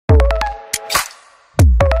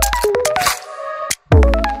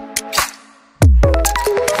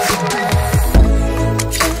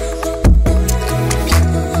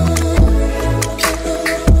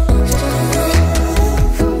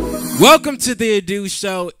Welcome to the Adu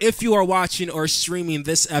Show. If you are watching or streaming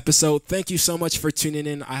this episode, thank you so much for tuning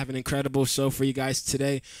in. I have an incredible show for you guys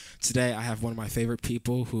today. Today, I have one of my favorite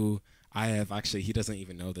people who I have actually, he doesn't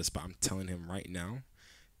even know this, but I'm telling him right now.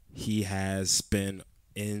 He has been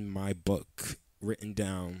in my book, written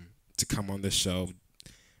down to come on the show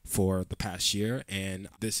for the past year, and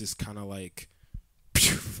this is kind of like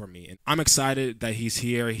for me. And I'm excited that he's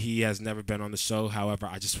here. He has never been on the show. However,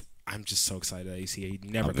 I'm just so excited that he's here. He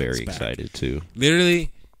never I'm comes very back. excited too.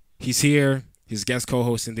 Literally, he's here. He's guest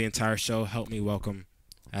co-hosting the entire show. Help me welcome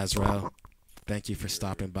Azrael. Thank you for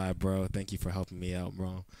stopping by, bro. Thank you for helping me out,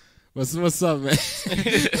 bro. What's up, man?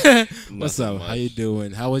 What's up? Much. How you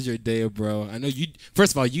doing? How was your day, bro? I know you.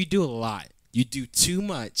 First of all, you do a lot. You do too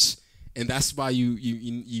much, and that's why you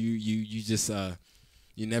just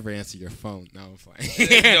you never answer your phone. No, I'm fine.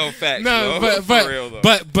 No facts. No, no, but for real,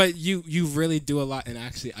 though. but you really do a lot, and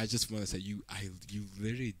actually, I just want to say you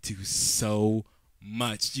literally do so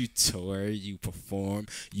much. You tour, you perform,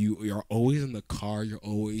 you're always in the car. You're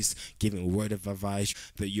always giving word of advice.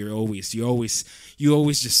 That you're always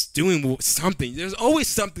just doing something. There's always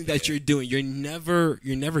something that you're doing. You're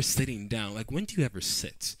never sitting down. Like, when do you ever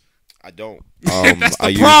sit? I don't. That's the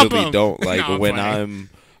I problem. usually don't. Like No, I'm when playing. I'm,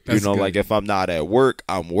 That's good. like if I'm not at work,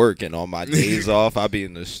 I'm working. On my days off, I be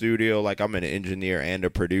in the studio. Like I'm an engineer and a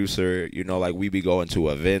producer. Like we be going to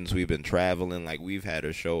events. We've been traveling. Like we've had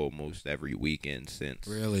a show almost every weekend since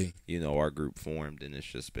Really? our group formed, and it's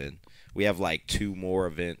just been. We have like 2 more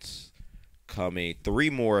events coming, 3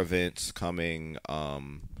 more events coming.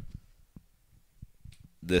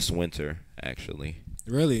 This winter actually.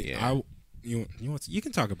 Really? Yeah. You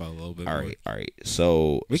can talk about it a little bit. All more. right.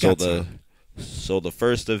 So We so got the time. so the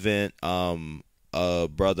first event, a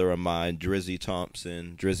brother of mine, Drizzy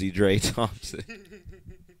Dre Thompson,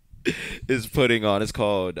 is putting on. It's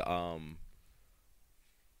called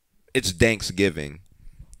it's Thanksgiving.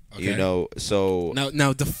 Okay. So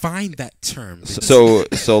Now define that term.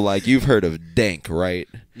 so like you've heard of dank, right?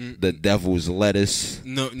 The devil's lettuce.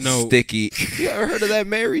 No. Sticky. You ever heard of that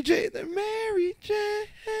Mary Jane? The Mary Jane.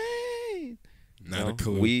 Not a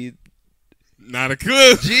clue. Weed. Not a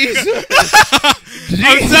clue. Jesus.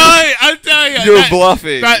 I'm telling you. You're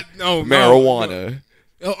bluffing. No, Marijuana.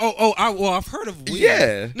 No. I've heard of weed.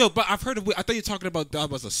 Yeah. No, but I've heard of weed. I thought you were talking about that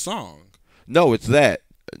was a song. No, it's that.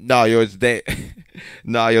 No, yo, it's that.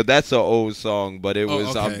 No, yo, that's an old song, but it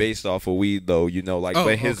was okay. based off of weed, though.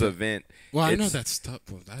 But his okay. event. Well, I know it's- that's stuff.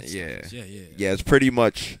 Well, that's Yeah. yeah. It's pretty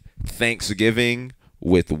much Thanksgiving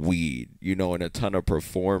with weed. And a ton of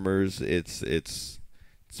performers. It's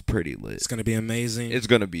pretty lit. It's gonna be amazing. It's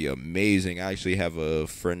gonna be amazing. I actually have a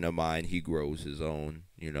friend of mine. He grows his own.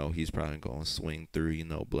 He's probably gonna swing through.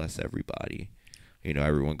 Bless everybody.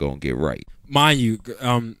 Everyone gonna get right. Mind you,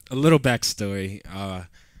 a little backstory.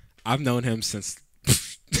 I've known him since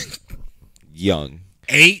Young.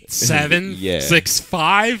 8, 7, Yeah. 6,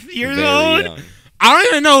 5 years Very old. young. I don't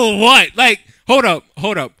even know what. Like, hold up.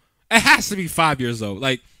 It has to be 5 years old.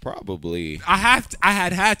 Like, Probably. I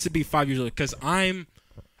had to be 5 years old because I'm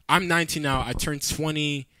 19 now. I turned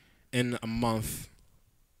 20 in a month.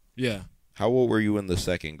 Yeah. How old were you in the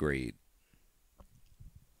 2nd grade?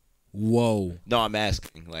 Whoa. No, I'm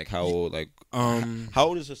asking. Like, how old? Like, how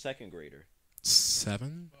old is a 2nd grader?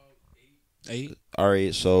 7, 8. All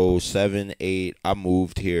right, so 7, 8. I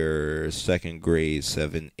moved here 2nd grade,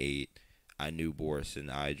 7, 8. I knew Boris and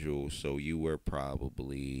Nigel, so you were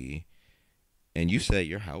probably. And you said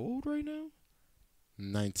you're how old right now?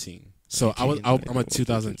 19. So 19, I'm a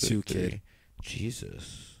 2002 kid.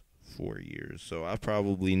 Jesus, 4 years. So I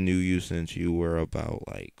probably knew you since you were about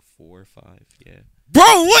like 4 or 5. Yeah. Bro,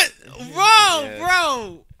 what? Yeah.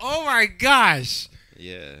 Bro. Oh my gosh.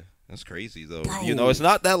 Yeah. That's crazy though. Bro. It's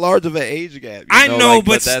not that large of an age gap. I know,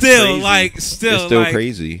 but that's still, crazy. like, it's still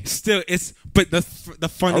crazy. Still, it's but the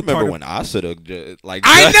funny I remember part. when Asada just I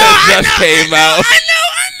came out. I know.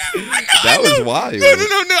 That was wild. No.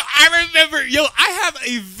 I remember. Yo, I have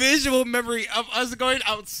a visual memory of us going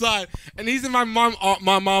outside, and he's in my mom's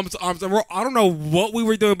arms, and I don't know what we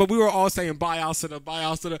were doing, but we were all saying bye,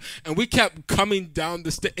 Asada, and we kept coming down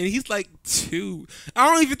the stairs, and he's like 2.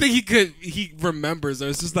 I don't even think he remembers.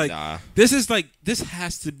 It's just like Nah. this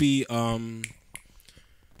has to be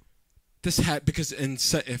because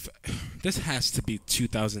if this has to be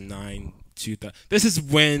 2009, 2000. This is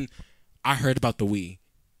when I heard about the Wii.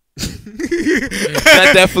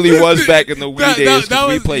 That definitely was back in the Wii days. that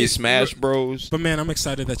We was- played Smash Bros. But man, I'm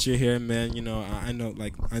excited that you're here, man. I know,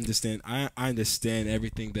 like, I understand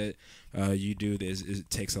everything that you do. It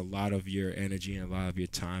takes a lot of your energy and a lot of your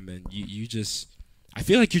time, and you just, I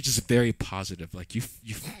feel like you're just very positive. Like you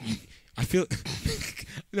I feel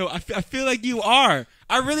no, I feel like you are.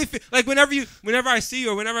 I really feel like whenever I see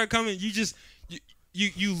you or whenever I come in,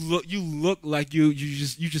 you look like you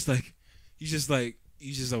just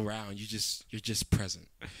around. You're just present.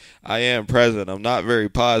 I am present. I'm not very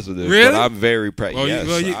positive, Really? but I'm very present. Well,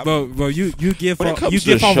 Yes, you give when it off, comes you to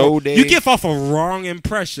give off show a, day- you give off a wrong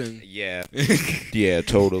impression. yeah, yeah,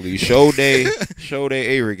 totally. Show day,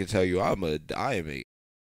 Avery can tell you I am a.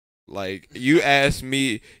 Like you ask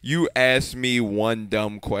me one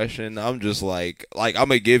dumb question, I'm just like I'm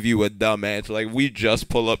gonna give you a dumb answer. Like we just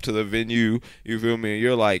pull up to the venue, you feel me? And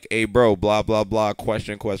you're like, hey bro, blah blah blah,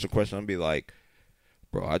 question. I'll be like,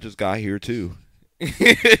 bro, I just got here too.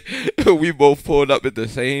 We both pulled up at the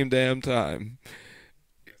same damn time.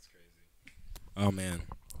 Oh man,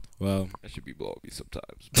 well, That should be blowing me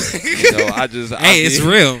sometimes. But, you know, it's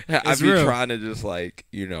real. I It's be real. trying to just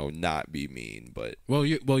not be mean, but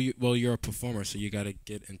You're a performer, so you got to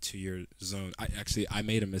get into your zone. I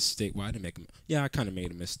made a mistake. Well, I didn't make a. Yeah, I kind of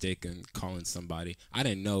made a mistake in calling somebody. I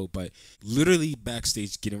didn't know, but literally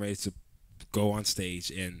backstage, getting ready to go on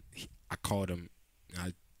stage, and I called him,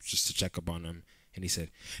 just to check up on him. And he said,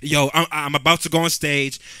 "Yo, I'm about to go on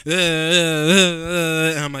stage."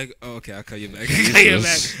 And I'm like, oh, "Okay, I'll call you back."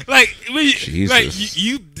 Like,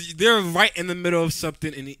 you, they're right in the middle of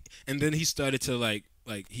something, and then he started to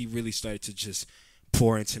he really started to just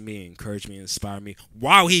pour into me, encourage me, inspire me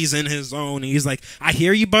while he's in his zone. And he's like, "I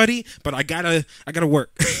hear you, buddy, but I gotta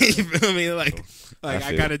work." You feel me?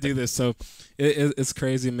 I gotta do this. So it's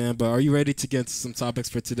crazy, man. But are you ready to get into some topics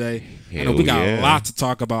for today? I know we got a lot to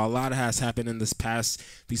talk about. A lot has happened in these past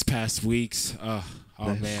weeks. Oh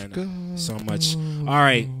man, so much. All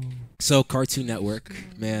right. So Cartoon Network,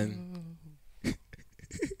 man.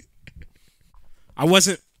 I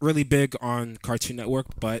wasn't really big on Cartoon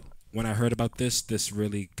Network, but when I heard about this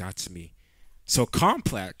really got to me. So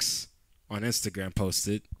Complex on Instagram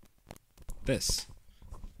posted this.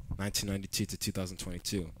 1992 to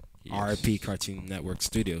 2022. Yes. R.I.P. Cartoon Network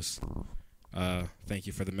Studios. Thank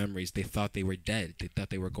you for the memories. They thought they were dead. They thought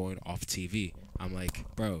they were going off TV. I'm like,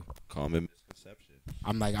 bro. Common misconception.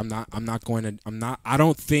 I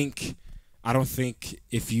don't think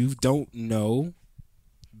if you don't know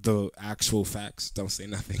the actual facts, don't say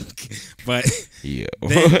nothing. But yeah.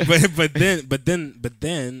 but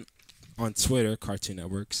then on Twitter, Cartoon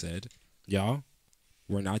Network said, "Y'all,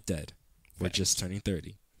 we're not dead. We're just turning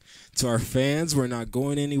 30. To our fans, we're not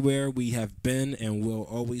going anywhere. We have been and will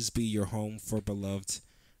always be your home for beloved,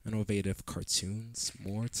 innovative cartoons.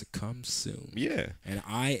 More to come soon." Yeah. And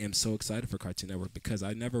I am so excited for Cartoon Network because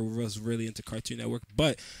I never was really into Cartoon Network,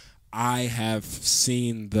 but I have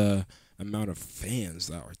seen the amount of fans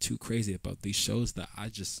that are too crazy about these shows that I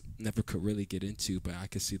just never could really get into, but I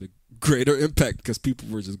could see the greater impact because people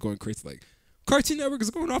were just going crazy like, Cartoon Network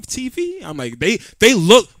is going off TV. I'm like, they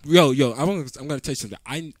look, yo. I'm gonna tell you something.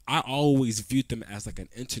 I always viewed them as like an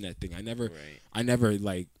internet thing. I never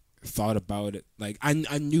like thought about it. Like I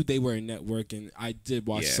knew they were a network, and I did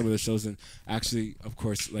watch some of the shows. And actually, of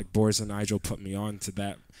course, like Boris and Nigel put me on to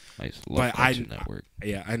that. I used to love Cartoon Network.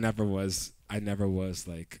 I never was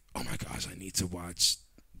like, oh my gosh, I need to watch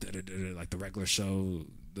like the regular show,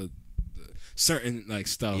 the certain like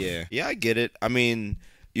stuff. Yeah, I get it. I mean,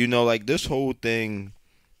 like this whole thing,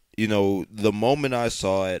 the moment I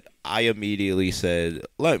saw it, I immediately said,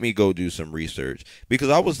 let me go do some research. Because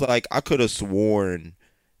I was like, I could have sworn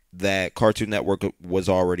that Cartoon Network was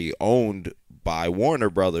already owned by Warner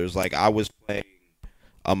Brothers. Like, I was playing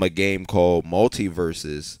a game called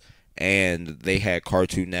Multiverses, and they had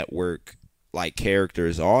Cartoon Network, like,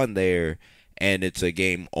 characters on there, and it's a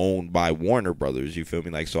game owned by Warner Brothers, you feel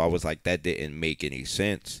me? Like, so I was like, that didn't make any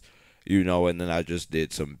sense. And then I just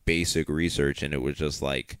did some basic research, and it was just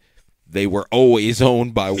like they were always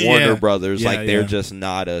owned by Warner Brothers. Like, they're just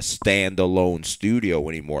not a standalone studio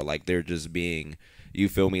anymore. Like, they're just being, you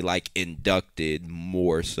feel me, like inducted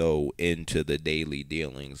more so into the daily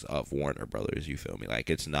dealings of Warner Brothers. You feel me? Like,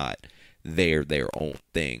 it's not their own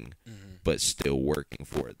thing, but still working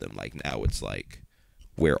for them. Like, now it's like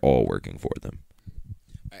we're all working for them.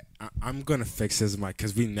 I'm gonna fix his mic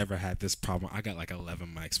because we never had this problem. I got like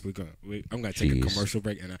 11 mics. I'm gonna take a commercial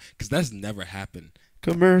break, and because that's never happened.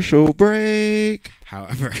 Commercial break.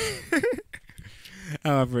 However,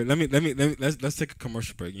 let's take a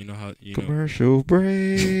commercial break. You know how commercial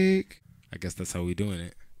break. I guess that's how we doing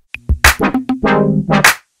it.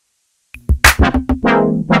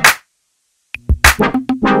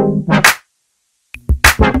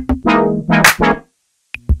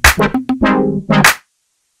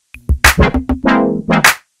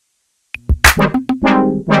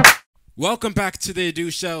 Welcome back to the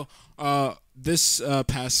Edu Show. this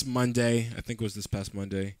past Monday, I think it was this past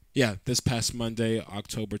Monday. Yeah, this past Monday,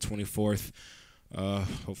 October 24th.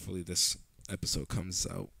 Hopefully this episode comes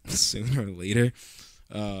out sooner or later.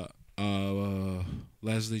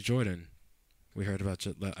 Leslie Jordan. We heard about.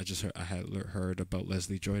 I had heard about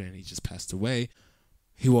Leslie Jordan. He just passed away.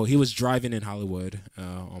 He was driving in Hollywood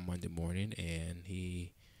on Monday morning, and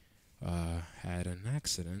he had an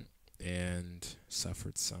accident and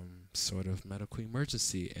suffered some sort of medical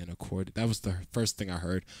emergency. And that was the first thing I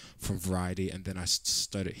heard from Variety, and then I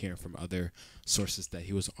started hearing from other sources that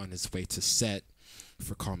he was on his way to set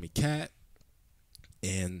for Call Me Kat,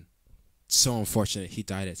 and so unfortunate he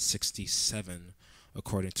died at 67,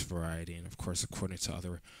 according to Variety, and of course according to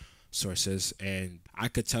other sources. And I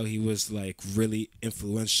could tell he was like really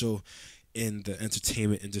influential in the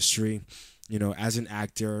entertainment industry, you know, as an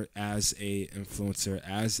actor, as a influencer,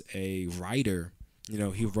 as a writer. You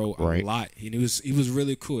know, he wrote a lot. He was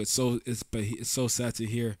really cool. It's so sad to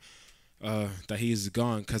hear that he's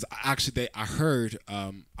gone, because actually I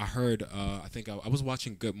was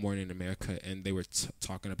watching Good Morning America, and they were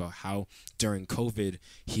talking about how during COVID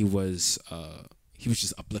he was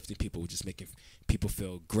just uplifting people, just making people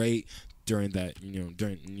feel great during that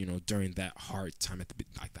that hard time at the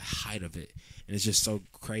height of it. And it's just so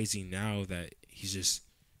crazy now that he's just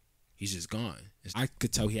gone. I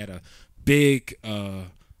could tell he had a big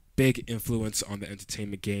influence on the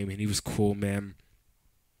entertainment game, and he was cool, man.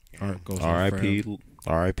 R.I.P.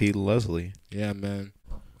 Leslie. Yeah, man.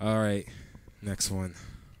 All right, next one.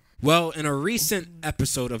 Well, in a recent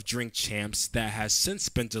episode of Drink Champs that has since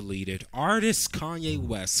been deleted, artist Kanye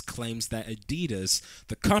West claims that Adidas,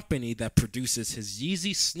 the company that produces his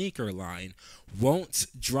Yeezy sneaker line, won't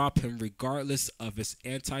drop him regardless of his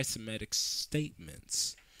anti-Semitic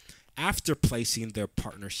statements. After placing their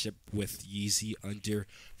partnership with Yeezy under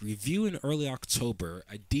review in early October,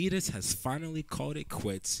 Adidas has finally called it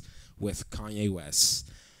quits with Kanye West.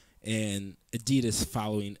 And Adidas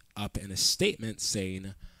following up in a statement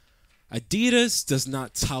saying, Adidas does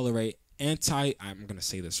not tolerate I'm going to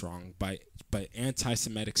say this wrong, but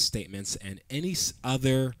anti-Semitic statements and any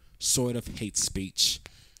other sort of hate speech.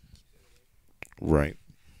 Right.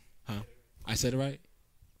 Huh? I said it right?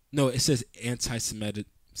 No, it says anti-Semitism.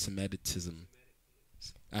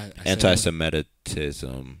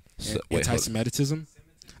 Anti-Semitism. Anti-Semitism?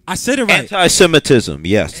 I said it right. Anti-Semitism,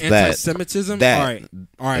 yes. Anti-Semitism? That.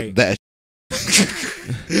 All right. That.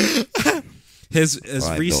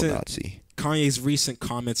 Kanye's recent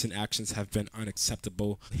comments and actions have been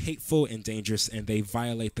unacceptable, hateful, and dangerous, and they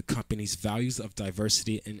violate the company's values of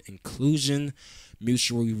diversity and inclusion,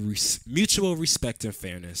 mutual respect, and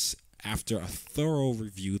fairness. After a thorough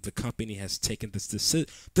review, the company has taken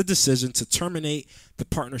the decision to terminate the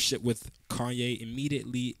partnership with Kanye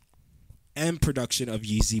immediately and production of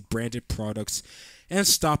Yeezy branded products and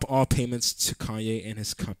stop all payments to Kanye and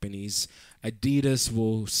his companies. Adidas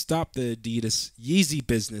will stop the Adidas Yeezy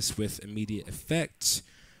business with immediate effect.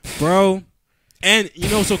 Bro, and you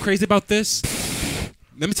know what's so crazy about this?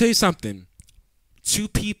 Let me tell you something. Two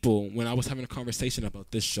people, when I was having a conversation about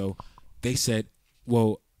this show, they said,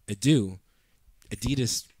 well, Adidas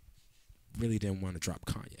really didn't want to drop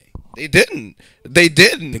Kanye. They didn't.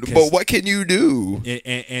 Because, but what can you do?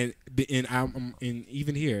 And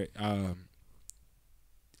even here,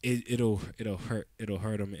 it'll hurt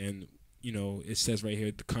them. And you know, it says right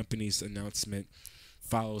here, the company's announcement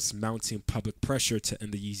follows mounting public pressure to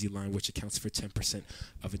end the Yeezy line, which accounts for 10%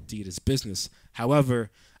 of Adidas business. However,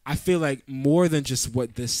 I feel like more than just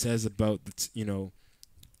what this says about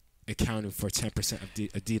accounting for 10% of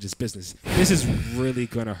Adidas business, this is really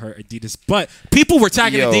gonna hurt Adidas. But people were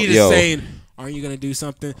tagging Adidas saying, aren't you gonna do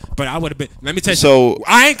something? But I would have been, let me tell you, so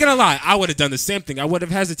I ain't gonna lie, I would have done the same thing. I would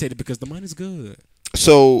have hesitated because the money's good.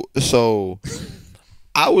 So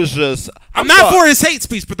I was just, I'm not for his hate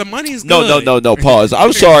speech, but the money is good. No, pause.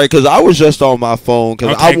 I'm sorry, because I was just on my phone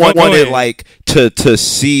because I wanted like to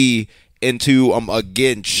see into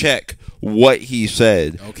again check what he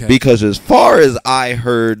said. Okay. Because as far as I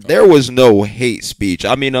heard, there was no hate speech.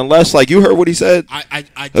 I mean, unless like you heard what he said. I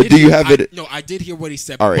did. Do you have it? No, I did hear what he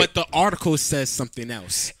said, right. But the article says something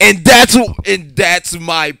else. And that's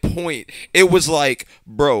my point. It was like,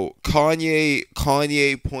 bro,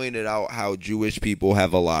 Kanye pointed out how Jewish people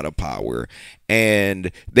have a lot of power,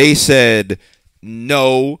 and they said,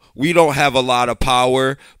 no, we don't have a lot of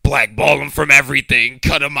power. Blackball them from everything.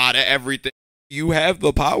 Cut them out of everything. You have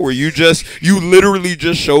the power. You literally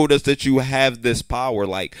just showed us that you have this power.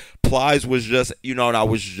 Like, Plies was just, and I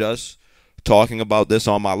was just talking about this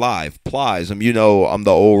on my live. Plies, I'm the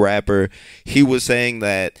old rapper. He was saying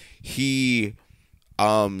that he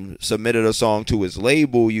submitted a song to his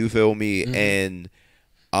label, you feel me, and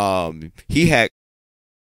he had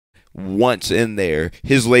once in there,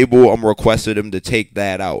 his label requested him to take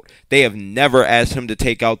that out. They have never asked him to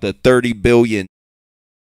take out the 30 billion.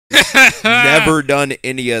 Never done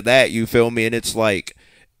any of that, you feel me? And it's like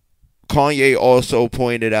Kanye also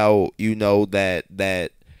pointed out,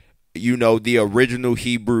 that the original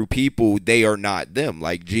Hebrew people, they are not them.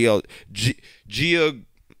 Like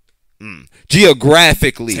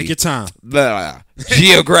geographically, take your time.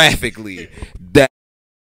 Geographically, that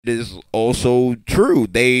is also true.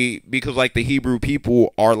 Because like the Hebrew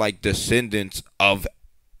people are like descendants of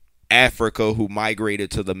Africa who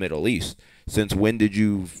migrated to the Middle East. Since when did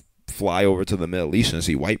you fly over to the Middle East and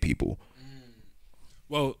see white people?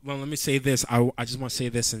 Well, let me say this. I just want to say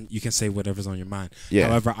this, and you can say whatever's on your mind. Yeah.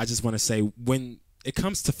 However, I just want to say, when it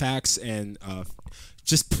comes to facts and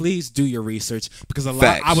just please do your research, because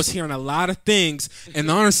I was hearing a lot of things, and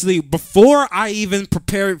honestly, before I even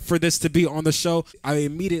prepared for this to be on the show, I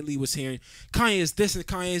immediately was hearing Kanye is this and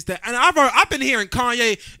Kanye is that, and I've been hearing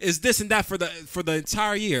Kanye is this and that for the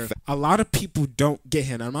entire year. A lot of people don't get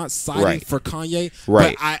him. I'm not siding for Kanye,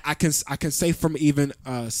 but I can say from even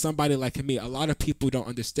somebody like me, a lot of people don't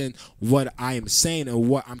understand what I am saying and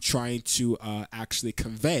what I'm trying to actually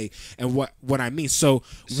convey and what I mean. So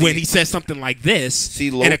when he says something like this,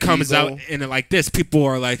 and it comes out and like this, people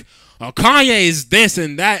are like, "Oh, Kanye is this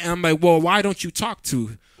and that," and I'm like, "Well, why don't you talk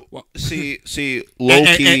to?" Well, see, low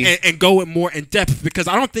key, and go more in depth, because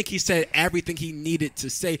I don't think he said everything he needed to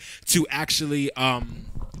say to actually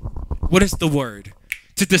what is the word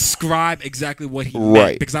to describe exactly what he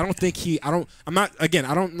meant, because I don't think I'm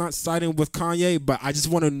not siding with Kanye, but I just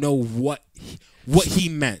want to know what he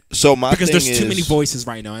meant. So my because thing there's too many voices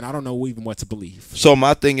right now, and I don't know even what to believe. So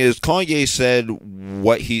my thing is, Kanye said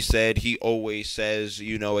what he said. He always says,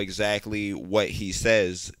 exactly what he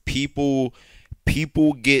says. People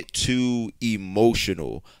get too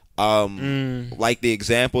emotional. Like the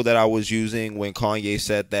example that I was using when Kanye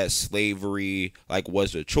said that slavery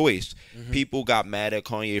was a choice. People got mad at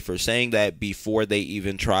Kanye for saying that before they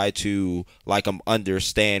even tried to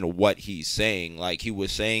understand what he's saying. Like, he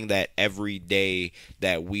was saying that every day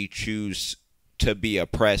that we choose to be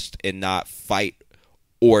oppressed and not fight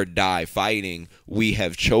or die fighting, we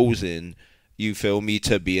have chosen, you feel me,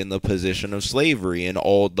 to be in the position of slavery. And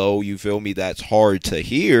although, you feel me, that's hard to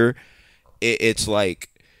hear, it's like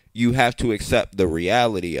you have to accept the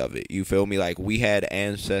reality of it. You feel me? Like, we had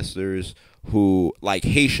ancestors who, like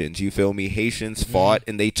Haitians, you feel me? Haitians fought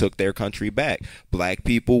and they took their country back. Black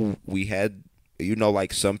people, we had,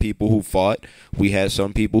 some people who fought. We had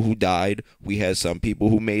some people who died. We had some people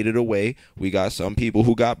who made it away. We got some people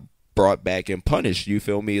who got brought back and punished. You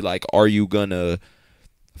feel me? Like, are you gonna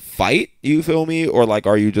fight? You feel me? Or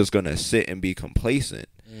are you just gonna sit and be complacent?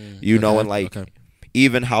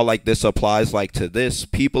 Even how this applies to this,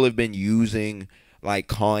 people have been using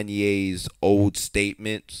Kanye's old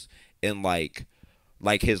statements and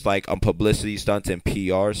his publicity stunts and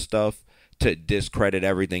PR stuff to discredit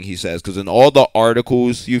everything he says. Because in all the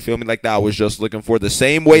articles, you feel me, that I was just looking for, the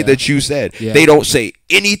same way that you said, they don't say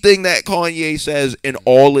anything that Kanye says, and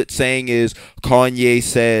all it's saying is Kanye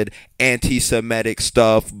said anti-Semitic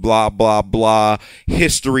stuff, blah blah blah,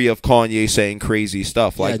 history of Kanye saying crazy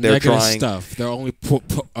stuff. They're trying stuff. They're only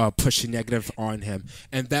pushing negative on him,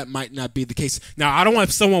 and that might not be the case. Now, I don't want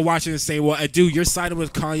someone watching and saying, "Well, dude, you're siding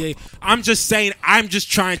with Kanye." I'm just saying, I'm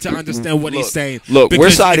just trying to understand what he's saying. Look, we're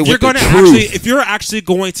siding with the truth. If you're actually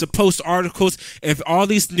going to post articles, if all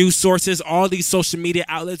these news sources, all these social media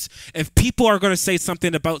outlets, if people are going to say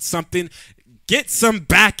something about something, get some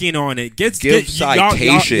backing on it. Give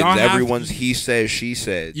citations. Everyone's he says, she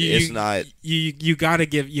said. It's not. You gotta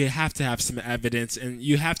give. You have to have some evidence, and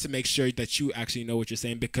you have to make sure that you actually know what you're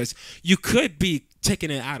saying, because you could be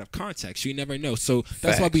taking it out of context. You never know. So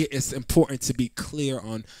that's why it's important to be clear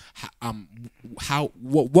on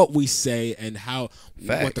what we say and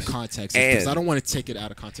what the context is. Because I don't want to take it out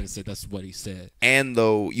of context and say that's what he said. And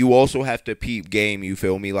though, you also have to peep game. You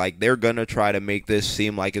feel me? They're gonna try to make this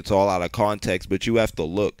seem like it's all out of context, but you have to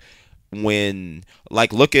look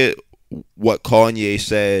at what Kanye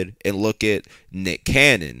said and look at Nick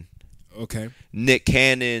Cannon. Okay. Nick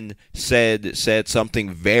Cannon said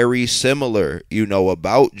something very similar,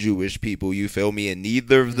 about Jewish people, you feel me? And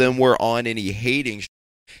neither of them were on any hating.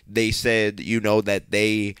 They said, that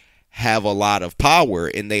they have a lot of power,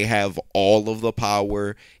 and they have all of the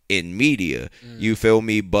power in media. You feel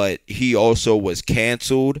me? But he also was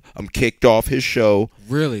canceled, kicked off his show.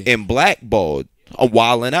 Really? And blackballed,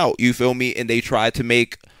 wilding out, you feel me? And they tried to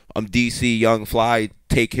make DC Young Fly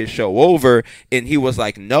take his show over, and he was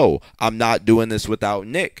like, no, I'm not doing this without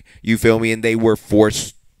Nick. You feel me? And they were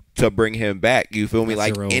forced to bring him back. You feel me?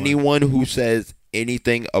 That's Like anyone who says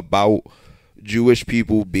anything about Jewish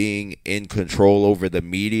people being in control over the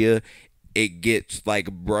media, it gets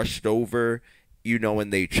like brushed over, you know,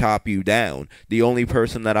 and they chop you down. The only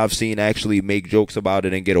person that I've seen actually make jokes about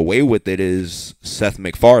it and get away with it is Seth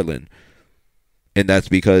MacFarlane. And that's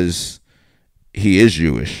because he is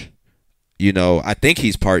Jewish. You know, I think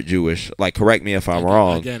he's part Jewish. Like, correct me if I'm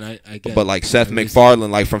wrong. Again, but like Seth MacFarlane,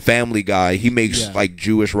 like from Family Guy, he makes like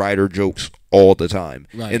Jewish writer jokes all the time.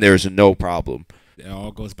 Right. And there's no problem. It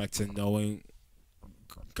all goes back to knowing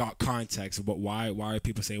context. Why are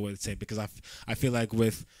people saying what they say? Because I feel like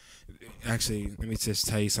with... Actually, let me just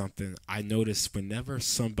tell you something. I notice whenever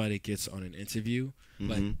somebody gets on an interview,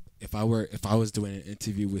 like if I was doing an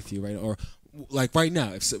interview with you, right, or like right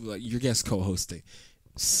now, if like your guest co-hosting,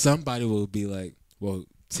 somebody will be like, well,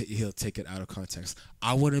 he'll take it out of context.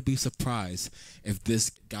 I wouldn't be surprised if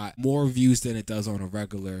this got more views than it does on a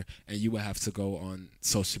regular, and you would have to go on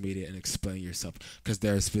social media and explain yourself, because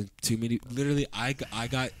there's been too many. Literally, I'm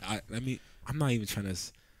not even trying to.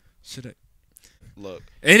 Should I? Look.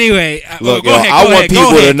 Anyway, look, I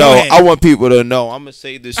want people to know. I'm gonna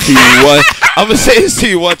say this to you I'm gonna say this to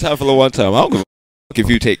you one time for the one time. I don't give a fuck if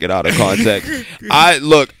you take it out of context.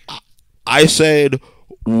 I said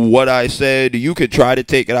what I said. You could try to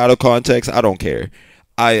take it out of context. I don't care.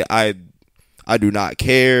 I do not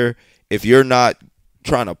care if you're not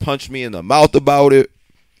trying to punch me in the mouth about it.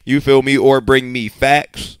 You feel me? Or bring me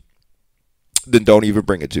facts. Then don't even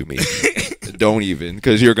bring it to me. Don't even,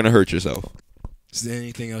 because you're gonna hurt yourself. Is there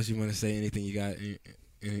anything else you want to say? Anything you got?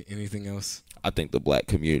 Anything else? I think the black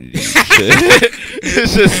community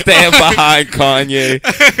should stand behind Kanye.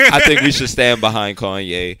 I think we should stand behind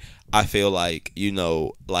Kanye. I feel like, you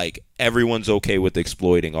know, like everyone's okay with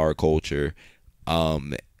exploiting our culture.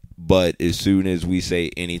 But as soon as we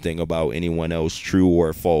say anything about anyone else, true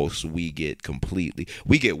or false, we get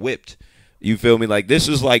whipped. You feel me? Like, this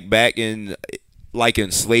is like back in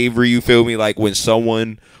slavery, you feel me? Like when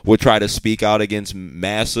someone would try to speak out against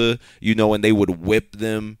massa, you know, and they would whip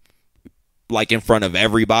them like in front of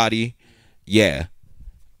everybody. Yeah,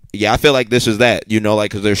 I feel like this is that, you know, like,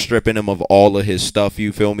 because they're stripping him of all of his stuff,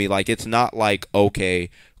 you feel me? Like, it's not like, okay,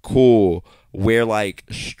 cool, we're like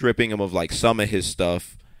stripping him of like some of his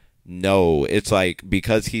stuff. No, it's like,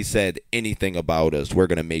 because he said anything about us, we're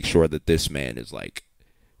gonna make sure that this man is like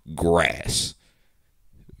grass.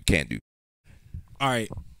 Can't do. All right.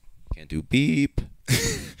 Can't do beep.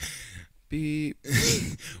 Beep.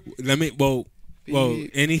 Let me. Well.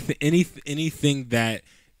 Anything that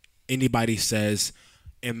anybody says,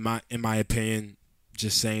 in my opinion,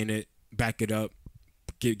 just saying it, back it up.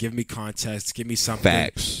 Give me context. Give me something.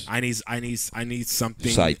 Facts. I need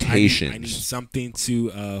something. Citations. I need something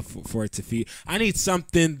to for it to feed. I need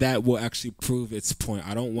something that will actually prove its point.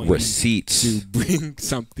 I don't want receipts you to bring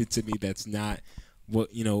something to me that's not what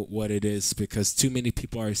it is, because too many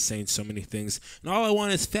people are saying so many things, and all I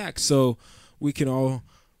want is facts, so we can all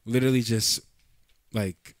literally just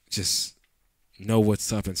know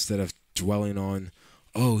what's up, instead of dwelling on,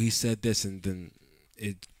 oh, he said this, and then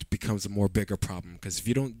it becomes a more bigger problem. Because if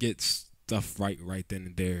you don't get stuff right then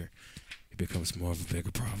and there, it becomes more of a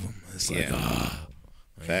bigger problem. It's like,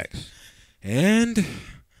 facts. And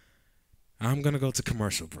I'm gonna go to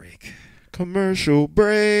commercial break. Commercial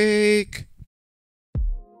break.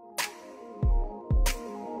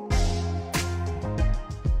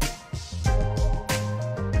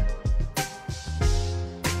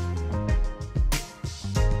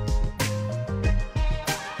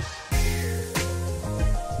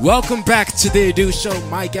 Welcome back to the Adu Show.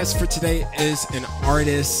 My guest for today is an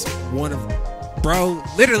artist,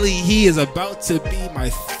 literally he is about to be my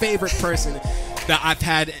favorite person that I've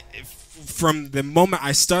had from the moment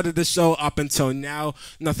I started the show up until now.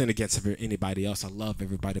 Nothing against anybody else. I love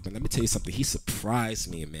everybody, but let me tell you something. He surprised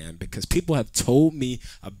me, man, because people have told me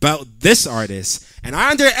about this artist, and I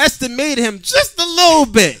underestimated him just a little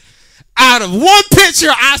bit. Out of one picture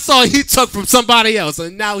I saw he took from somebody else,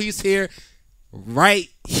 and now he's here. Right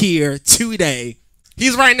here today.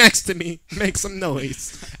 He's right next to me. Make some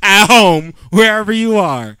noise at home, wherever you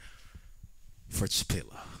are, for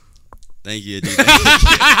Chipilo. Thank you, dude. You're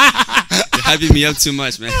hyping me up too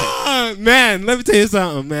much, man. Man, let me tell you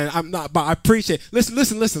something, man. I'm not, but I appreciate. Listen.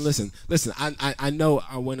 I know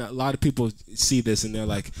when a lot of people see this and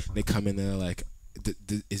they come in and they're like,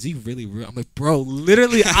 is he really real? I'm like, bro,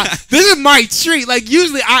 literally, this is my treat. Like,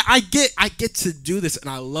 usually I get to do this and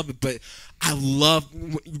I love it, but I love,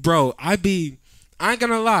 bro, I ain't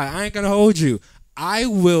gonna lie, I ain't gonna hold you. I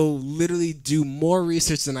will literally do more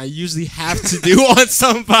research than I usually have to do on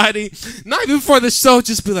somebody. Not even for the show,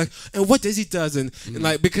 just be like, and what does he does, and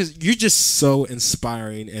like, because you're just so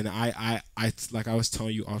inspiring, and I like I was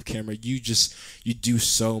telling you off camera, you do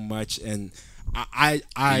so much, and I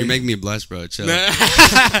You make me blush, bro. Chill.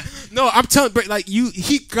 no, I'm telling, but like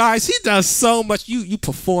he does so much. You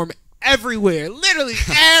perform everywhere, literally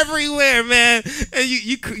everywhere, man. And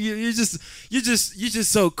you're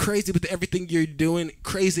just so crazy with everything you're doing,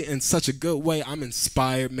 crazy in such a good way. I'm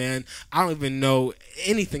inspired, man. I don't even know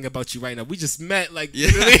anything about you right now. We just met like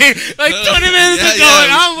literally, like 20 minutes ago,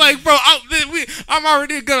 and I'm like, bro, I'm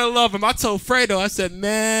already gonna love him. I told Fredo, I said,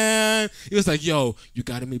 man, he was like, yo, you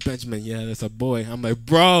got to meet Benjamin. Yeah, that's a boy. I'm like,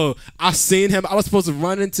 bro, I seen him. I was supposed to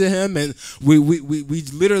run into him, and we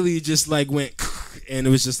literally just like went. And it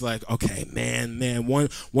was just like, okay, man,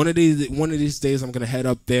 one of these days I'm gonna head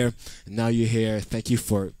up there. And now you're here. Thank you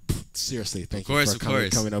for seriously. Thank you for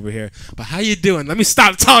coming over here. But how you doing? Let me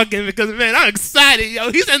stop talking because man, I'm excited. Yo,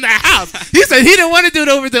 he's in the house. He said he didn't want to do it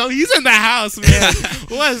over there. He's in the house, man.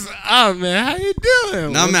 What's up, man? How you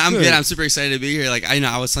doing? No, man, I'm good. I'm super excited to be here. Like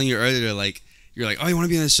I was telling you earlier, like you're like, oh, you want to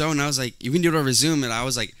be on the show, and I was like, you can do it over Zoom, and I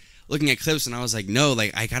was like. Looking at clips and I was like, no,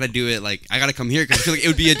 like I gotta do it, like I gotta come here because I feel like it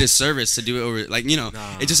would be a disservice to do it over, like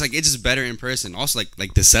it's just better in person. Also,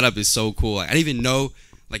 like the setup is so cool. Like, I didn't even know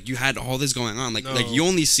like you had all this going on. Like you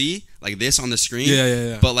only see like this on the screen.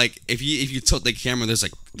 Yeah. But like if you tilt the camera, there's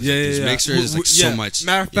like mixers, there's like so much.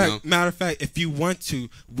 Matter of fact, if you want to,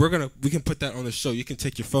 we can put that on the show. You can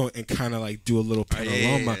take your phone and kind of like do a little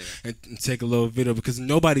panorama and take a little video because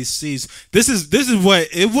nobody sees. This is what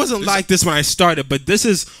it wasn't like this when I started, but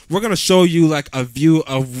we're gonna show you like a view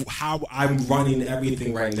of how I'm running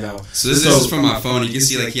everything right now. So this is from my phone. You can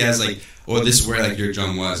see like he has like. Or this is where like your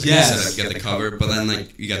drum was. Yes. You got the cover, but then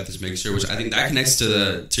like you got this mixer, which I think that connects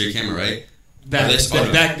to your camera, right? This So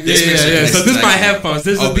this is my headphones.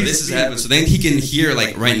 This is headphones. So then he can hear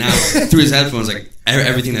like right now through his headphones like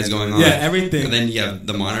everything that's going on. Yeah, everything. And then you have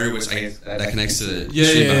the monitor, which that connects to the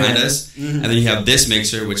screen behind us. Mm-hmm. And then you have this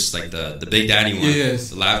mixer, which is like the big daddy one.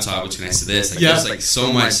 The laptop, which connects to this. Like there's like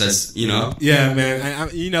so much that's Yeah, man.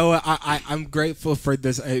 I'm grateful for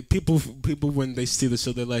this. People when they see the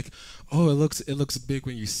show, they're like, oh, it looks big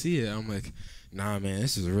when you see it. I'm like. Nah, man,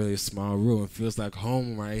 this is really a small room. It feels like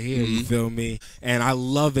home right here. Mm-hmm. You feel me? And I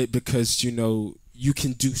love it because you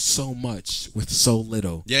can do so much with so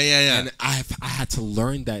little. Yeah. And I had to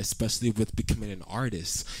learn that, especially with becoming an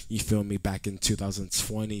artist. You feel me? Back in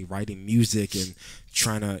 2020, writing music and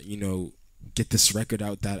trying to get this record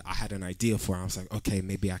out that I had an idea for. I was like, okay,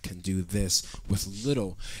 maybe I can do this with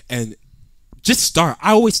little and just start.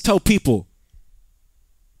 I always tell people.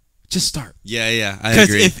 Just start. Yeah, I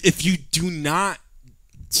agree. Because if you do not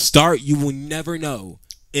start, you will never know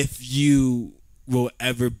if you will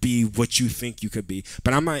ever be what you think you could be.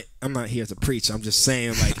 But I'm not here to preach. I'm just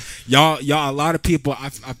saying, like y'all, a lot of people.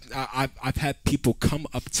 I've had people come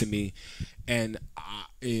up to me, and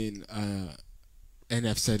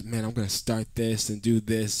I've said, man, I'm gonna start this and do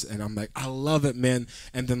this, and I'm like, I love it, man.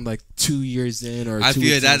 And then like 2 years in, or I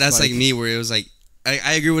feel that's like me, where it was like.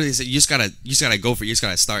 I agree with what he said. You just gotta go for it. You just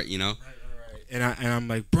gotta start, Right. And I'm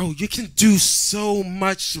like, bro, you can do so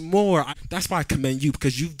much more. That's why I commend you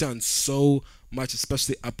because you've done so much,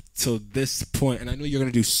 especially up till this point. And I know you're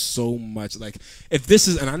gonna do so much. Like if this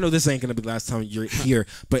is, and I know this ain't gonna be the last time you're here,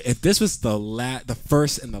 but if this was the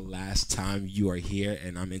first and the last time you are here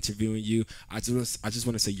and I'm interviewing you, I just want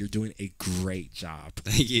to say you're doing a great job.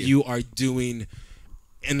 Thank you. You are doing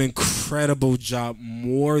an incredible job,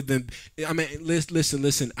 more than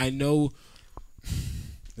listen. I know.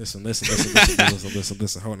 Listen.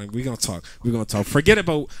 Hold on, we're gonna talk. Forget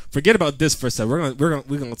about this for a second. We're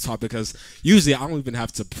gonna talk because usually I don't even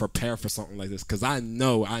have to prepare for something like this because I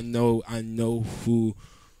know who.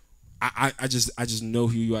 I just know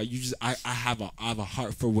who you are. I have a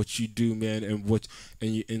heart for what you do, man, and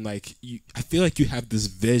I feel like you have this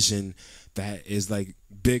vision that is like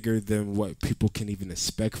bigger than what people can even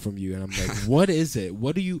expect from you. And I'm like, what is it?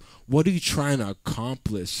 What are you trying to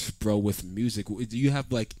accomplish, bro, with music? Do you have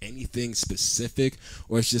like anything specific,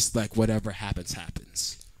 or it's just like whatever happens?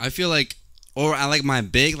 I feel like, or I like my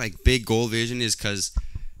big goal vision is because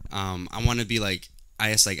I want to be like.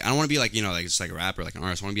 I don't want to be like like just like a rapper, like an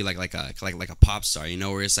artist. I want to be like a pop star,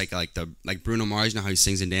 where it's like Bruno Mars, how he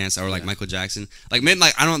sings and dances, or like Michael Jackson. Like maybe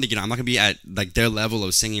I don't think I'm not gonna be at like their level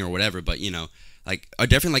of singing or whatever, but like or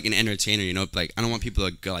definitely like an entertainer. Like I don't want people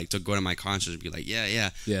to go to my concerts and be like yeah.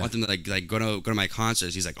 I want them to like go to my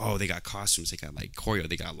concerts. He's like, oh, they got costumes, they got like choreo,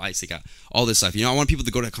 they got lights, they got all this stuff. I want people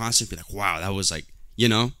to go to a concert and be like, wow, that was like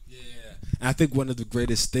Yeah. And I think one of the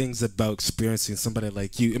greatest things about experiencing somebody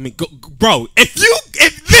like you, I mean, bro, if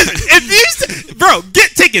he's, bro,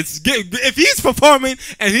 get tickets. If he's performing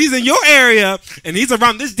and he's in your area and he's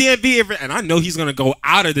around this DMV area, and I know he's gonna go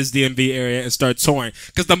out of this DMV area and start touring,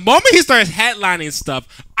 because the moment he starts headlining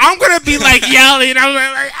stuff, I'm gonna be like yelling. I'm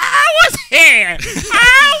like, I was here,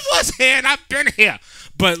 and I've been here.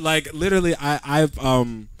 But like literally, I've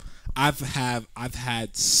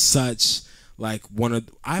had such like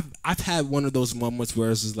I've had one of those moments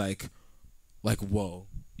where it's just like whoa,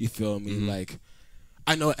 you feel me? Like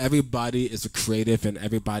I know everybody is a creative and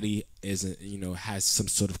everybody is has some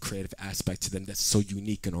sort of creative aspect to them that's so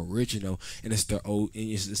unique and original, and it's their own.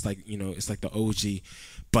 It's like it's like the OG,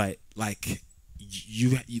 but like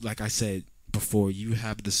you like I said before, you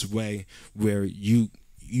have this way where you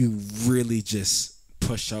really just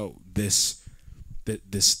push out this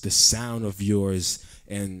sound of yours,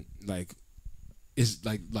 and like it's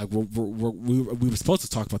like we were supposed to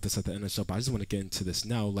talk about this at the end of the show, but I just want to get into this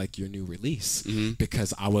now, like your new release,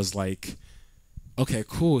 because I was like, okay,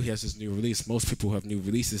 cool, he has this new release. Most people who have new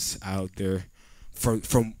releases out there,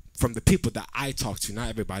 from the people that I talk to, not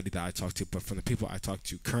everybody that I talk to, but from the people I talk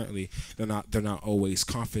to currently, they're not always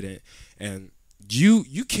confident. And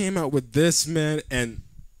you came out with this, man, and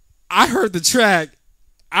I heard the track.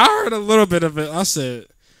 I heard a little bit of it. I said,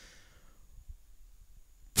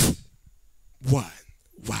 "What?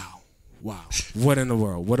 Wow! What in the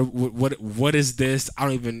world? What is this? I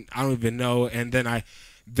don't even know." And then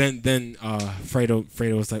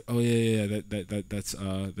Fredo was like, "Oh yeah,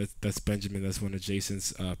 that's Benjamin. That's one of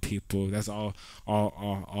Jason's people. That's all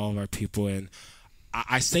of our people." And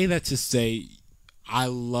I say that to say, I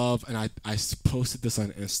love, and I posted this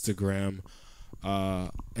on Instagram.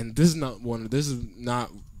 And this is not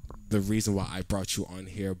the reason why I brought you on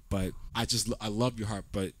here, but I love your heart,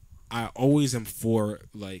 but I always am for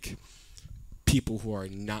like people who are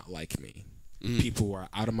not like me, people who are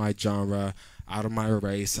out of my genre, out of my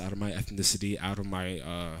race, out of my ethnicity, out of my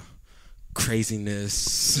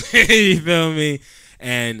craziness. You feel me?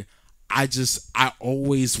 And I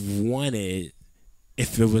always wanted,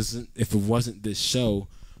 if it wasn't this show,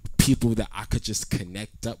 people that I could just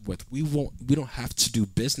connect up with. We don't have to do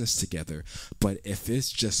business together, but if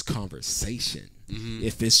it's just conversation,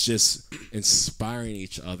 if it's just inspiring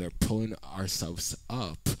each other, pulling ourselves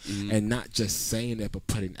up, and not just saying it but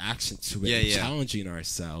putting action to it, and challenging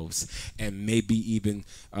ourselves, and maybe even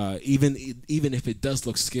if it does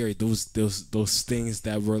look scary, those things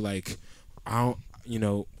that were like, I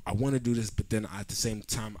want to do this, but then at the same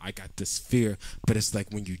time I got this fear. But it's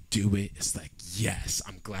like when you do it, it's like, yes,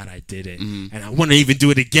 I'm glad I did it, and I want to even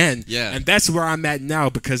do it again. Yeah, and that's where I'm at now,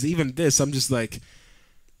 because even this, I'm just like,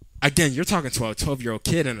 again, you're talking to a 12-year-old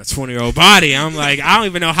kid in a 20-year-old body. I'm like, I don't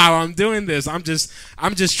even know how I'm doing this. I'm just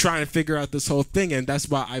trying to figure out this whole thing, and that's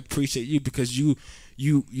why I appreciate you, because you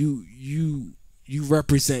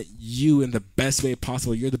represent you in the best way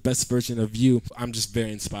possible. You're the best version of you. I'm just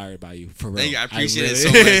very inspired by you, for real. Thank you. I appreciate it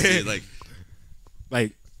so much, dude.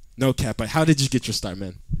 Like, no cap. But how did you get your start,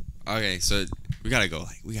 man? Okay, so we gotta go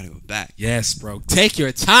back. Yes, bro. Take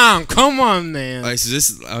your time. Come on, man. All right,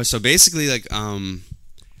 so basically, like,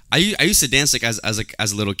 I used to dance like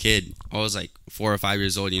as a little kid. I was like 4 or 5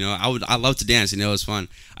 years old. I love to dance. It was fun.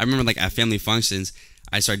 I remember like at family functions,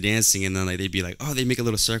 I started dancing, and then like they'd be like, oh, they make a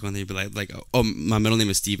little circle, and they'd be like, oh, my middle name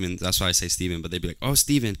is Steven. That's why I say Steven. But they'd be like, oh,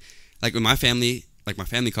 Steven. Like with my family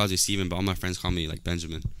calls me Steven, but all my friends call me like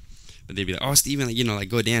Benjamin. But they'd be like, oh, Steven, like, like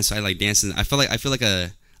go dance. So I like dancing. I feel like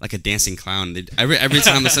a dancing clown. Every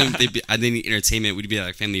time I need entertainment, we'd be at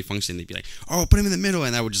like family function. They'd be like, oh, put him in the middle,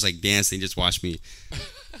 and I would just like dance and just watch me.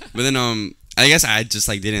 But then I guess I just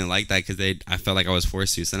like didn't like that, because I felt like I was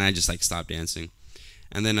forced to. So then I just like stopped dancing.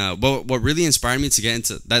 And then what really inspired me to get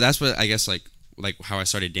into that's what I guess like how I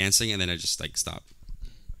started dancing, and then I just like stopped.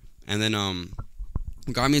 And then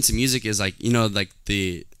what got me into music is like like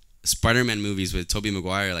the Spider-Man movies with Tobey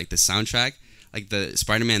Maguire, like the soundtrack, like the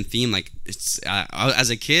Spider-Man theme, like it's as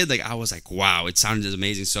a kid, like I was like, wow, it sounded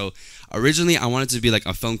amazing. So originally I wanted to be like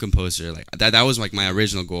a film composer, like that was like my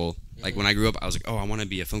original goal. Like when I grew up, I was like, oh, I want to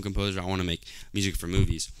be a film composer. I want to make music for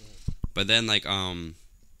movies. But then like how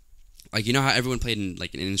everyone played in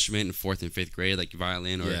like an instrument in 4th and 5th grade, like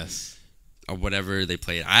violin or whatever they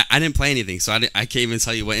played. I didn't play anything, so I can't even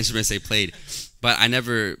tell you what instruments they played. But I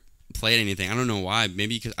never played anything. I don't know why.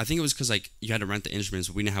 Maybe I think it was because like you had to rent the instruments.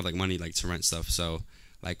 We didn't have like money like to rent stuff. So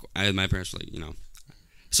like my parents were like,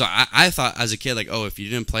 So I thought as a kid, like, oh, if you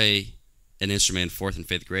didn't play an instrument in 4th and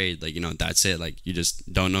 5th grade, like, that's it. Like, you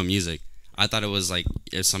just don't know music. I thought it was like,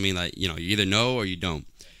 it's something that, you either know or you don't.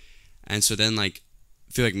 And so then like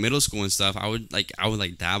feel like middle school and stuff, I would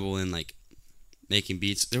like dabble in like making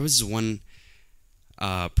beats. There was this one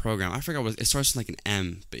program, I forgot what it starts with like an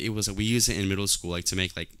M, but it was we used it in middle school like to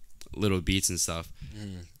make like little beats and stuff.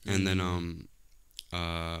 And then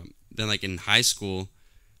like in high school,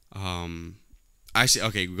 actually,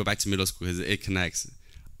 okay, we go back to middle school because it connects.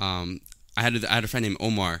 I had a friend named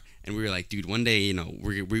Omar, and we were like, dude, one day, you know,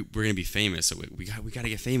 we're gonna be famous, so we gotta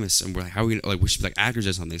get famous, and we're like, how are we gonna, like, we should be like actors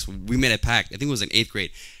or something. So we made a pact. I think it was in eighth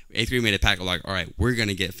grade. Eighth grade, we made a pact. We're like, all right, we're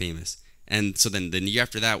gonna get famous. And so then the year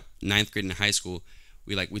after that, ninth grade in high school,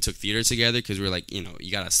 we took theater together because we were like, you know,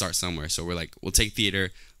 you gotta start somewhere. So we're like, we'll take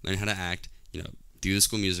theater, learn how to act, you know, do the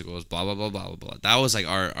school musicals, blah blah blah blah blah blah. That was like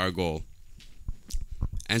our goal.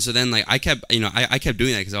 And so then like I kept doing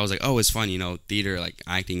that because I was like, oh, it's fun, you know, theater, like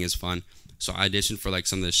acting is fun. So I auditioned for like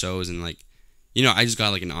some of the shows, and like, you know, I just got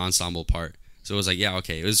like an ensemble part. So it was like, yeah,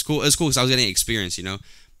 okay, it was cool. It was cool because I was getting experience, you know.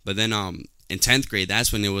 But then in 10th grade,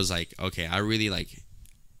 that's when it was like, okay, I really like,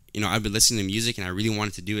 you know, I've been listening to music and I really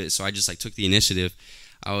wanted to do it. So I just like took the initiative.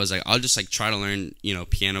 I was like, I'll just like try to learn, you know,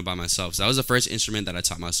 piano by myself. So that was the first instrument that I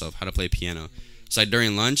taught myself how to play piano. So like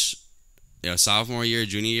during lunch, you know, sophomore year,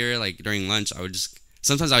 junior year, like during lunch, I would just,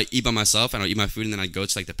 sometimes I would eat by myself and I would eat my food, and then I'd go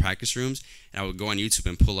to like the practice rooms and I would go on YouTube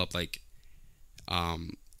and pull up like,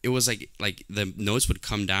 it was like the notes would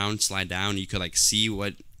come down, slide down, you could like see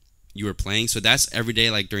what you were playing. So that's every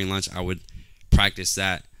day, like during lunch, I would practice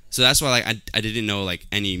that. So that's why like I didn't know like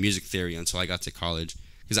any music theory until I got to college,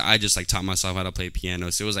 because I just like taught myself how to play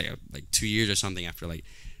piano. So it was like 2 years or something after like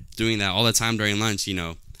doing that all the time during lunch. You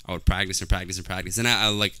know, I would practice and practice and practice, and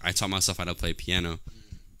I taught myself how to play piano.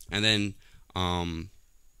 And then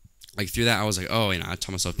like through that, I was like, oh, you know, I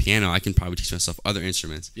taught myself piano, I can probably teach myself other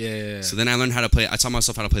instruments. Yeah. So then I learned how to play. I taught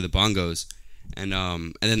myself how to play the bongos, and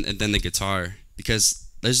then the guitar, because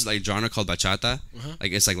there's like genre called bachata.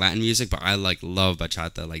 Like it's like Latin music, but I like love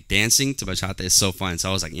bachata. Like dancing to bachata is so fun. So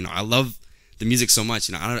I was like, you know, I love the music so much.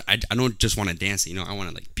 You know, I don't just want to dance. You know, I want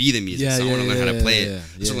to like be the music. So I want to learn how to play it.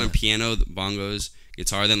 So I learned piano, bongos,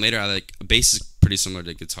 guitar. Then later, I like bass is pretty similar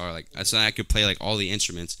to guitar. Like so I could play like all the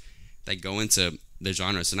instruments that go into the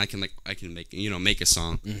genres, and I can make, you know, make a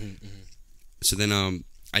song. So then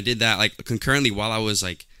I did that like concurrently while I was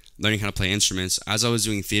like learning how to play instruments. As I was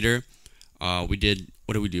doing theater, we did,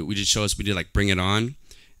 what did we do? We did shows. We did like Bring It On,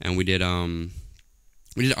 and we did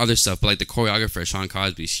other stuff. But like the choreographer Sean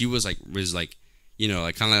Cosby, she was like you know,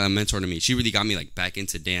 like kind of like a mentor to me. She really got me like back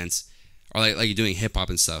into dance, or like doing hip hop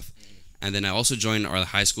and stuff. And then I also joined our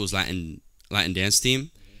high school's Latin dance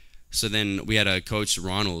team. So then we had a coach,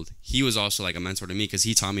 Ronald. He was also like a mentor to me because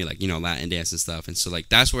he taught me like, you know, Latin dance and stuff. And so like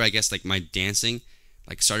that's where I guess like my dancing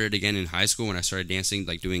like started again in high school, when I started dancing,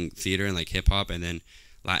 like doing theater and like hip hop, and then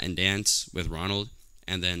Latin dance with Ronald,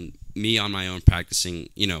 and then me on my own practicing,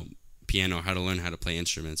 you know, piano, how to learn how to play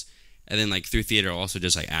instruments. And then like through theater also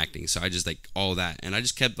just like acting. So I just like all that, and I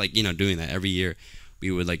just kept like, you know, doing that every year. We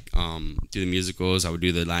would like do the musicals, I would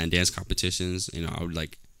do the Latin dance competitions, you know, I would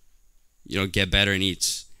like, you know, get better in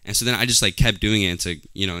each. And so then I just like kept doing it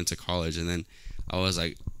into college. And then I was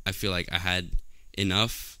like, I feel like I had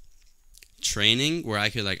enough training where I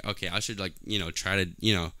could like, okay, I should like, you know, try to,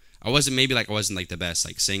 you know, I wasn't like the best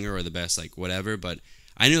like singer or the best like whatever, but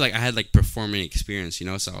I knew like I had like performing experience, you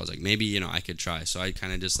know. So I was like, maybe, you know, I could try. So I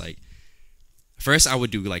kind of just like, first I would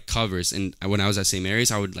do like covers, and when I was at St.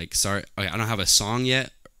 Mary's, I would like start, okay, I don't have a song yet,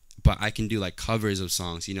 but I can do like covers of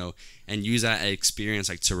songs, you know, and use that experience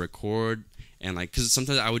like to record. And like, because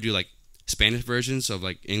sometimes I would do like Spanish versions of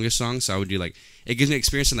like English songs, so I would do like, it gives me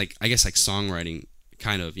experience in like, I guess like songwriting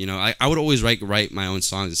kind of, you know. I would always write my own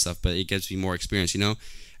songs and stuff, but it gives me more experience, you know.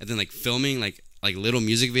 And then like filming like little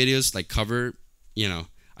music videos, like cover, you know,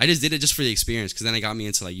 I just did it just for the experience, because then it got me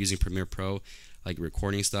into like using Premiere Pro, like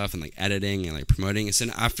recording stuff and like editing and like promoting. And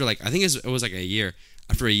then after like, I think it was like a year,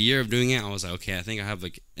 after a year of doing it, I was like, okay, I think I have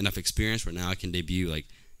like enough experience where now I can debut like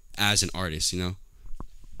as an artist, you know.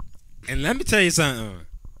 And let me tell you something.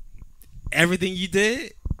 Everything you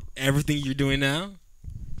did, everything you're doing now.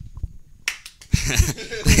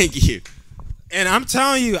 Thank you. And I'm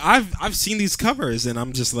telling you, I've seen these covers, and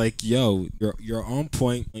I'm just like, yo, you're on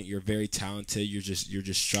point. You're very talented. You're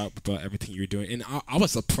just sharp about everything you're doing. And I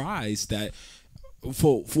was surprised that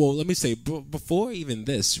for let me say, before even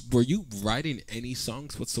this, were you writing any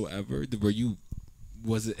songs whatsoever?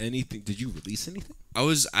 Was it anything? Did you release anything?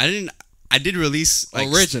 I did release like,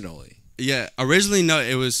 originally. Yeah, originally no.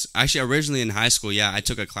 It was actually originally in high school. Yeah, I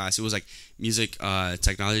took a class. It was like music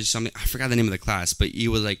technology or something. I forgot the name of the class, but he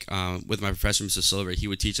was like with my professor, Mr. Silver. He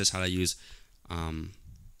would teach us how to use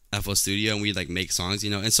FL Studio and we'd like make songs,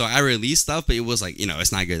 and so I released stuff, but it was like,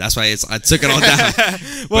 it's not good. That's why I took it all down.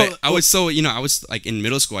 But I was I was like in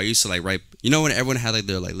middle school. I used to like write. When everyone had like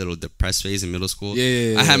their like little depressed phase in middle school.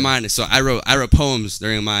 Yeah. I had mine. So I wrote poems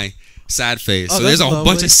during my sad phase. Oh, so there's a lovely.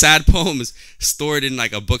 bunch of sad poems stored in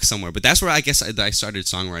like a book somewhere. But that's where I guess I started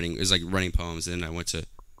songwriting. It was like writing poems, and then I went to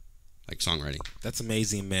like songwriting. That's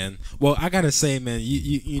amazing, man. Well, I gotta say, man,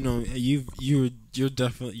 you're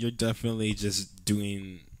definitely just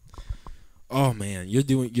doing. Oh man, you're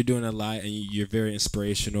doing a lot, and you're very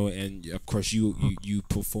inspirational. And of course, you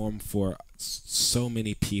perform for so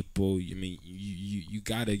many people. I mean, you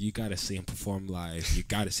gotta see him perform live. You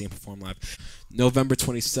gotta see him perform live. November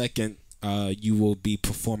 22nd. You will be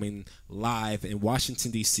performing live in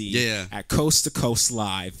Washington D.C. At Coast to Coast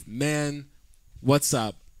Live. Man, what's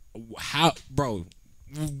up? How, bro?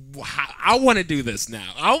 I want to do this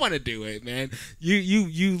now. I want to do it, man.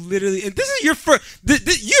 You literally, and this is your first.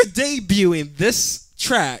 You're debuting this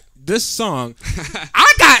track, this song.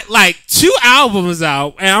 I got like 2 albums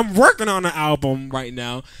out, and I'm working on an album right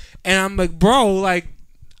now. And I'm like, bro, like,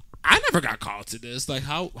 I never got called to this. Like,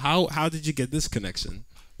 how did you get this connection?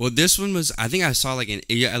 Well, this one was, I think I saw like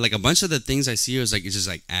like a bunch of the things I see was like, it's just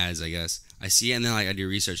like ads, I guess. I see it and then like I do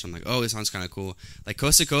research. I'm like, oh, this sounds kind of cool. Like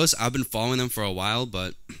Coast to Coast, I've been following them for a while,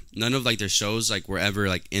 but none of like their shows like were ever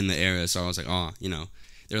like in the area. So I was like, oh,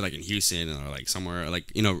 they're like in Houston or like somewhere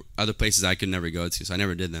like, other places I could never go to. So I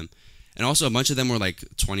never did them. And also a bunch of them were like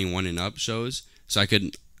 21 and up shows. So I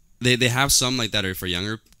could, they have some like that are for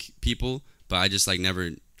younger people, but I just like never,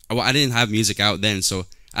 I didn't have music out then. So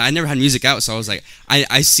I never had music out, so I was like,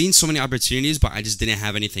 I seen so many opportunities, but I just didn't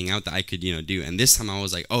have anything out that I could, do. And this time I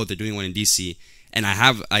was like, oh, they're doing one in DC, and I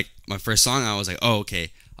have like my first song. I was like, oh,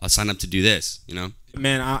 okay, I'll sign up to do this,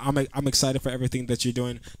 Man, I'm excited for everything that you're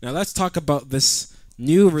doing. Now let's talk about this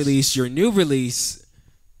new release. Your new release.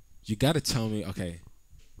 You got to tell me, okay,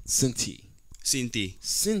 Cinti.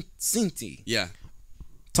 Yeah.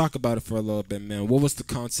 Talk about it for a little bit, man. What was the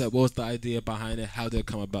concept? What was the idea behind it? How did it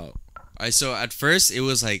come about? All right, so at first it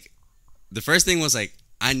was like, the first thing was like,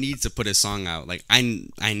 I need to put a song out. Like I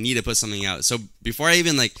need to put something out. So before I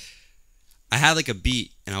even like, I had like a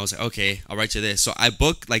beat and I was like, okay, I'll write you this. So I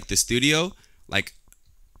booked like the studio like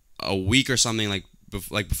a week or something like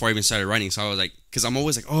before I even started writing. So I was like, because I'm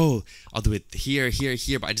always like, oh, I'll do it here,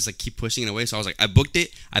 but I just like keep pushing it away. So I was like, I booked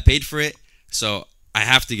it, I paid for it, so I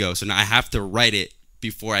have to go. So now I have to write it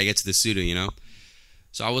before I get to the studio,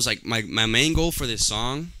 So I was like, my main goal for this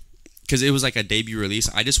song, because it was like a debut release,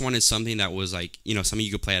 I just wanted something that was like, something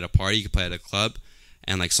you could play at a party, you could play at a club,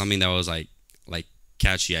 and like something that was like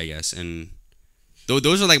catchy, I guess. And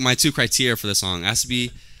those are like my 2 criteria for the song. It has to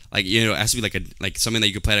be like, it has to be like something that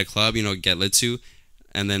you could play at a club, get lit to,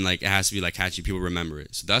 and then like it has to be like catchy, people remember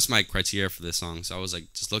it. So that's my criteria for this song. So I was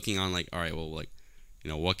like just looking on like, all right, well, like,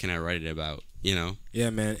 what can I write it about?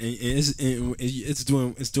 Yeah, man, and it's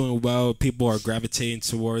doing well. People are gravitating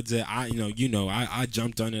towards it. I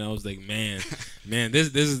jumped on it. I was like, man,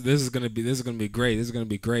 this is gonna be great. This is gonna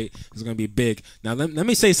be great. This is gonna be big. Now let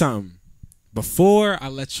me say something before I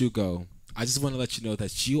let you go. I just want to let you know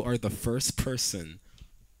that you are the first person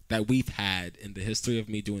that we've had in the history of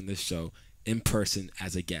me doing this show in person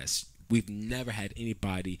as a guest. We've never had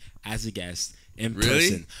anybody as a guest in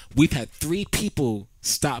person. We've had 3 people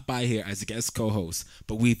stop by here as a guest co-host,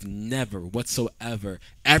 but we've never whatsoever.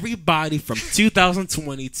 Everybody from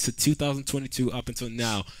 2020 to 2022 up until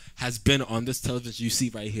now has been on this television you see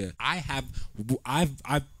right here. I've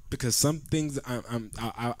because some things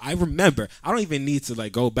I remember. I don't even need to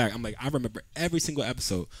like go back. I'm like, I remember every single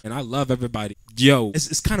episode, and I love everybody. Yo,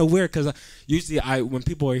 it's kind of weird because usually when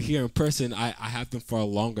people are here in person, I have them for a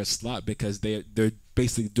longer slot because they're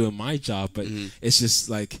basically doing my job. But it's just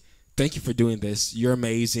like, thank you for doing this. You're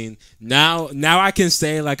amazing. Now I can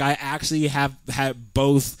say like I actually have had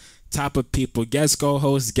both type of people: guest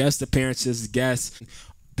co-hosts, guest appearances, guests.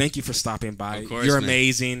 Thank you for stopping by. Of course, you're man.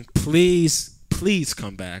 Amazing. Please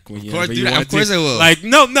come back when you want of course to. I will. Like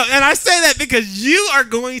no, and I say that because you are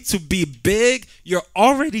going to be big. You're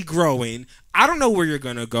already growing. I don't know where you're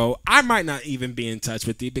gonna go. I might not even be in touch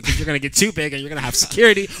with you because you're gonna get too big and you're gonna have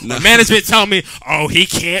security or management tell me, "Oh, he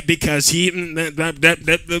can't because he." And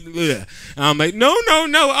I'm like, no.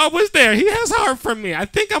 I was there. He has heart from me. I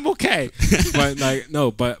think I'm okay. But like, no.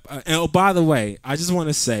 But and oh, by the way, I just want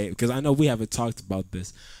to say because I know we haven't talked about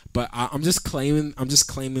this. But I'm just claiming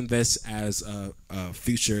this as a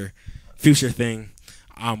future thing.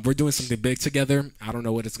 We're doing something big together. I don't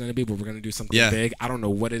know what it's gonna be, but we're gonna do something big. I don't know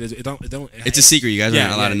what it is. It don't. It's a secret. You guys are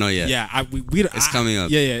not allowed to know yet. Yeah, It's coming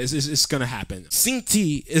up. Yeah, it's gonna happen. Sing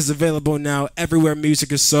T is available now everywhere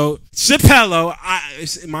music is sold. Chappello,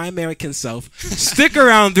 my American self. Stick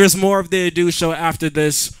around. There's more of the Adu Show after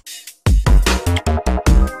this.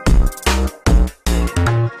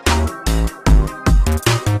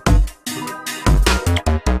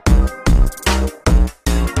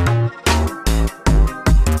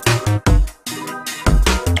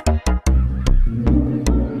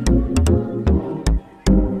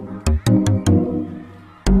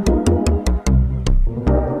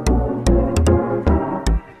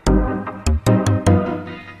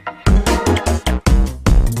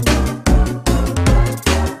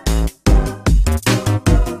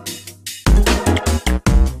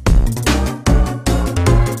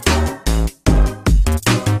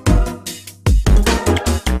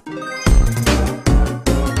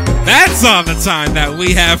 That's all the time that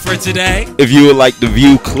we have for today. If you would like to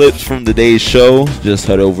view clips from today's show, just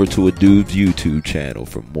head over to a dude's YouTube channel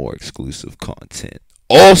for more exclusive content.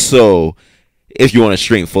 Also, if you want to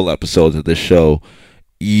stream full episodes of this show,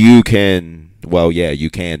 you can, you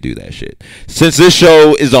can do that shit. Since this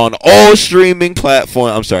show is on all streaming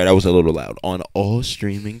platforms, I'm sorry, that was a little loud. On all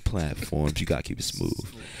streaming platforms, you gotta keep it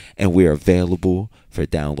smooth. And we're available for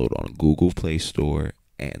download on Google Play Store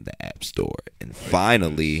and the App Store. And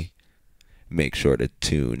finally, make sure to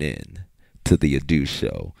tune in to the Adu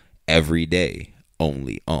Show every day,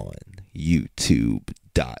 only on YouTube.com.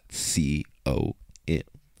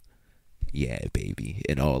 Yeah, baby,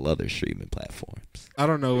 and all other streaming platforms. I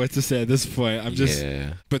don't know what to say at this point.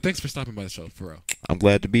 But thanks for stopping by the show, for real. I'm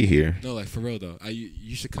glad to be here. No, like, for real, though.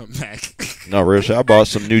 You should come back. No, real shit. I bought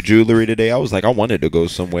some new jewelry today. I was like, I wanted to go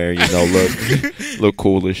somewhere, look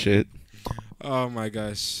cool as shit. Oh, my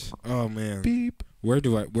gosh. Oh, man. Beep. Where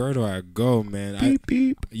do I go, man? Beep,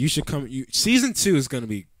 beep. You should come. Season 2 is going to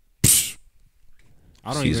be...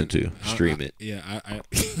 Season 2. Stream it. Yeah,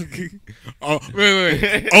 oh,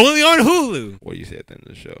 wait. Only on Hulu. What do you say at the end of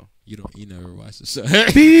the show? You never watch the show.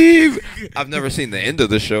 Beep. I've never seen the end of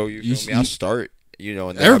the show. You feel me? I start, and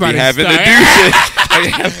then everybody having to do shit.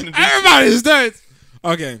 Everybody starts.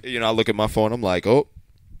 Okay. I look at my phone. I'm like, oh,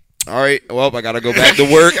 all right. Well, I gotta go back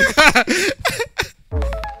to work.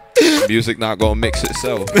 Music not gonna mix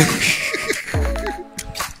itself.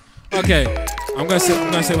 Okay. I'm gonna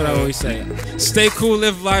say what I always say. Stay cool,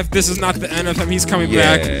 live life. This is not the end of him. He's coming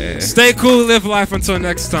back. Stay cool, live life. Until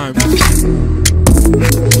next time.